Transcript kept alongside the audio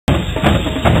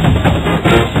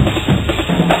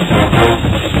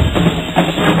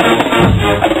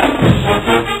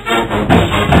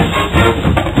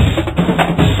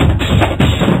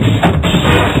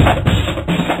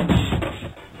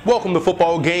to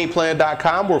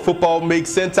footballgameplan.com, where football makes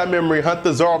sense. I'm Emery Hunt,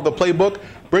 the czar of the playbook.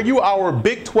 Bring you our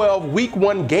Big 12 Week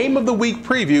 1 Game of the Week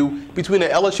preview between the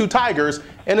LSU Tigers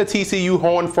and the TCU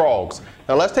Horned Frogs.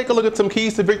 Now let's take a look at some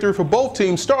keys to victory for both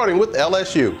teams, starting with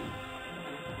LSU.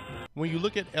 When you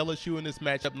look at LSU in this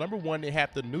matchup, number one, they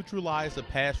have to neutralize the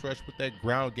pass rush with that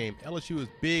ground game. LSU is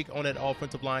big on that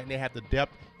offensive line. They have the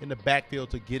depth in the backfield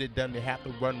to get it done. They have to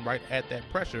run right at that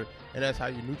pressure, and that's how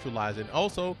you neutralize it. And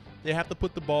also, they have to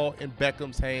put the ball in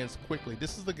Beckham's hands quickly.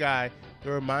 This is the guy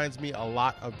that reminds me a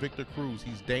lot of Victor Cruz.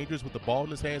 He's dangerous with the ball in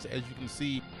his hands, as you can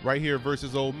see right here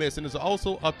versus Ole Miss. And it's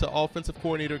also up to offensive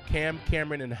coordinator Cam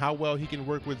Cameron and how well he can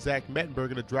work with Zach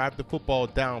Mettenberger to drive the football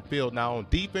downfield. Now on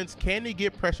defense, can they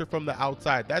get pressure from the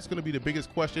outside? That's going to be the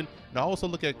biggest question. And I also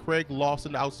look at Craig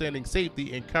Lawson, the outstanding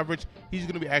safety in coverage. He's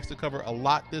going to be asked to cover a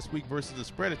lot this week versus the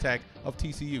spread attack of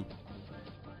TCU.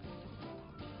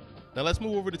 Now let's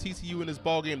move over to TCU in this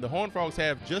ball game. The Horned Frogs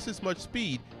have just as much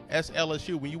speed as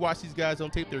LSU. When you watch these guys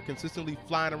on tape, they're consistently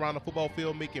flying around the football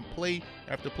field, making play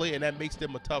after play, and that makes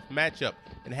them a tough matchup.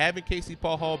 And having Casey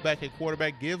Paul Hall back at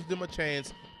quarterback gives them a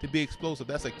chance to be explosive.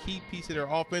 That's a key piece of their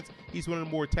offense. He's one of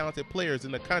the more talented players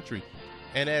in the country.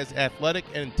 And as athletic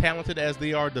and talented as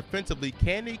they are defensively,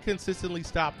 can they consistently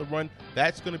stop the run?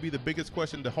 That's going to be the biggest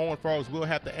question the Horned Frogs will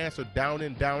have to answer down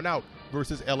in, down out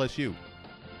versus LSU.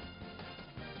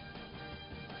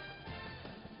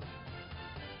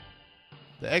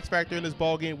 The X factor in this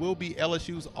ball game will be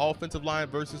LSU's offensive line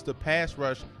versus the pass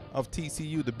rush of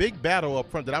TCU. The big battle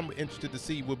up front that I'm interested to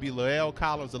see will be Lael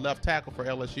Collins, the left tackle for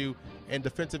LSU, and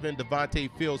defensive end Devontae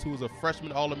Fields, who is a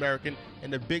freshman All-American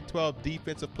and the Big 12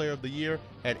 Defensive Player of the Year,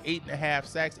 had 8.5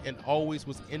 sacks and always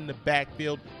was in the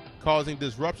backfield causing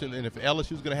disruption. And if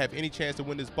LSU is going to have any chance to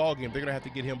win this ball game, they're going to have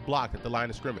to get him blocked at the line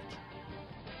of scrimmage.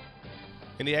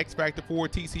 And the X factor for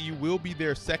TCU will be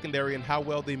their secondary and how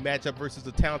well they match up versus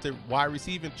the talented wide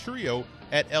receiving trio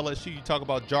at LSU. You talk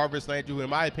about Jarvis Landry, who in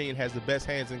my opinion has the best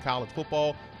hands in college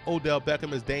football. Odell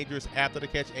Beckham is dangerous after the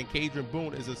catch, and Kadron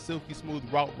Boone is a silky smooth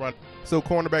route run. So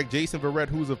cornerback Jason Verrett,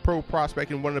 who's a pro prospect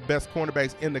and one of the best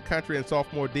cornerbacks in the country, and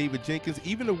sophomore David Jenkins,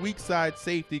 even the weak side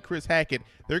safety Chris Hackett,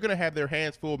 they're going to have their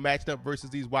hands full matched up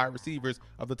versus these wide receivers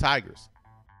of the Tigers.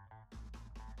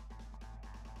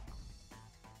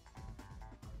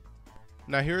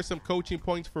 Now here are some coaching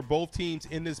points for both teams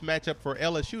in this matchup. For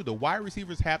LSU, the wide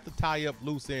receivers have to tie up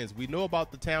loose ends. We know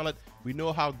about the talent. We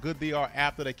know how good they are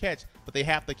after the catch, but they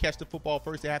have to catch the football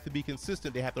first. They have to be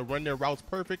consistent. They have to run their routes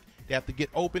perfect. They have to get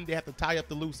open. They have to tie up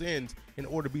the loose ends in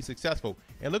order to be successful.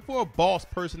 And look for a boss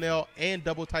personnel and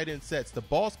double tight end sets. The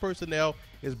boss personnel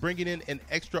is bringing in an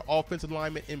extra offensive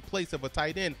lineman in place of a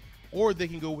tight end, or they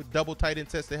can go with double tight end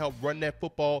sets to help run that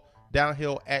football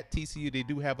downhill at TCU. They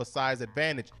do have a size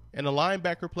advantage. And the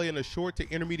linebacker play in a short to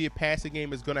intermediate passing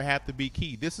game is going to have to be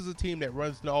key. This is a team that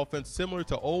runs an offense similar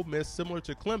to Ole Miss, similar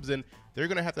to Clemson. They're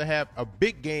going to have a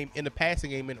big game in the passing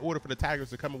game in order for the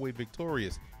Tigers to come away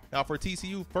victorious. Now for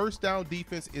TCU, first down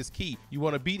defense is key. You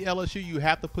want to beat LSU, you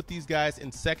have to put these guys in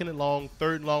second and long,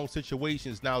 third and long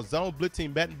situations. Now zone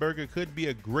blitzing Mettenberger could be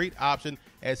a great option,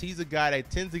 as he's a guy that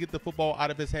tends to get the football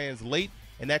out of his hands late,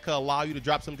 and that could allow you to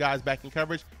drop some guys back in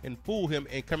coverage and fool him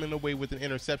and coming away with an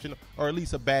interception or at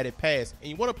least a batted pass.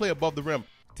 And you want to play above the rim.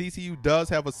 TCU does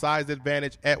have a size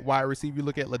advantage at wide receiver. You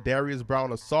look at Ladarius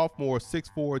Brown, a sophomore,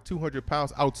 6'4", 200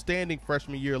 pounds, outstanding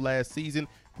freshman year last season.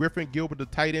 Griffin Gilbert, the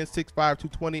tight end, 6'5",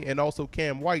 220, and also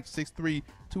Cam White, 6'3",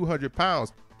 200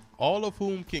 pounds. All of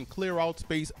whom can clear out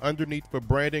space underneath for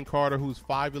Brandon Carter, who's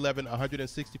 5'11",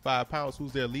 165 pounds,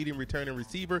 who's their leading returning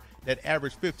receiver that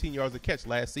averaged 15 yards a catch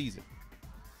last season.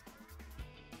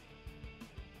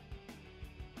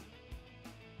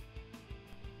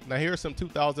 Now here are some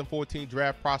 2014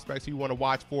 draft prospects you want to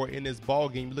watch for in this ball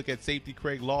game. You look at safety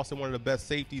Craig Lawson, one of the best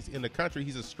safeties in the country.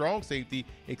 He's a strong safety,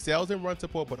 excels in run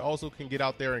support, but also can get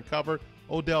out there and cover.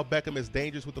 Odell Beckham is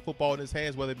dangerous with the football in his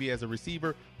hands, whether it be as a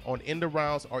receiver, on end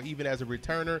arounds, or even as a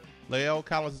returner. Lael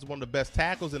Collins is one of the best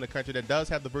tackles in the country that does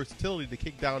have the versatility to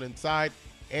kick down inside.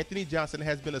 Anthony Johnson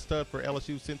has been a stud for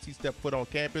LSU since he stepped foot on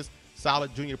campus.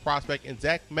 Solid junior prospect. And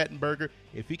Zach Mettenberger,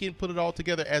 if he can put it all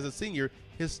together as a senior,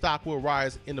 his stock will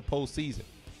rise in the postseason.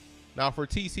 Now for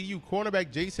TCU,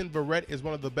 cornerback Jason Verrett is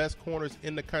one of the best corners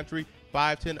in the country.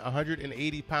 5'10",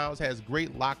 180 pounds, has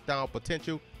great lockdown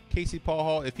potential. Casey Paul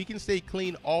Hall, if he can stay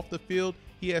clean off the field,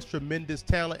 he has tremendous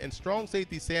talent. And strong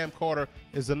safety Sam Carter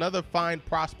is another fine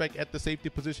prospect at the safety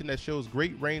position that shows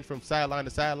great range from sideline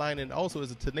to sideline and also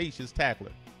is a tenacious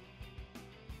tackler.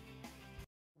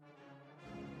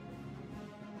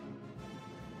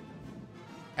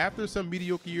 After some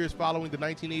mediocre years following the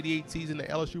 1988 season, the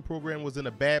LSU program was in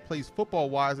a bad place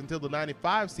football-wise until the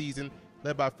 95 season.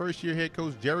 led by first-year head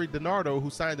coach Jerry DiNardo, who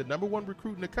signed the #1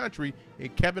 recruit in the country in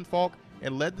Kevin Falk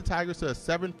and led the Tigers to a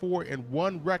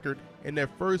 7-4-1 record in their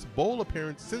first bowl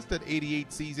appearance since that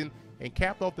 '88 season, and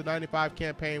capped off the '95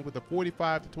 campaign with a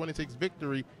 45-26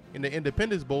 victory in the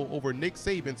Independence Bowl over Nick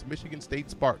Saban's Michigan State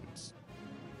Spartans.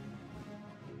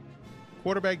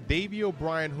 Quarterback Davey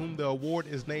O'Brien, whom the award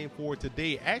is named for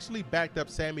today, actually backed up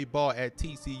Sammy Baugh at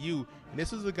TCU, and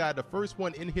this is the guy, the first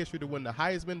one in history to win the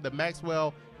Heisman, the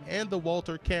Maxwell, and the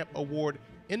Walter Camp Award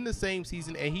in the same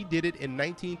season, and he did it in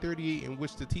 1938, in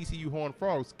which the TCU Horned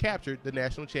Frogs captured the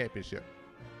national championship.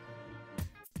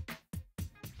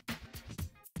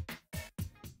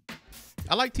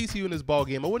 I like TCU in this ball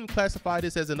game. I wouldn't classify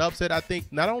this as an upset. I think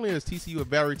not only is TCU a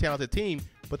very talented team,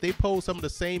 but they pose some of the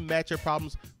same matchup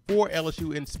problems for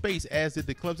LSU in space, as did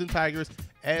the Clemson Tigers,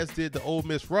 as did the Ole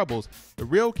Miss Rebels. The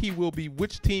real key will be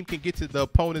which team can get to the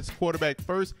opponent's quarterback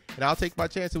first, and I'll take my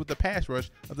chances with the pass rush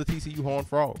of the TCU Horned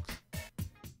Frogs.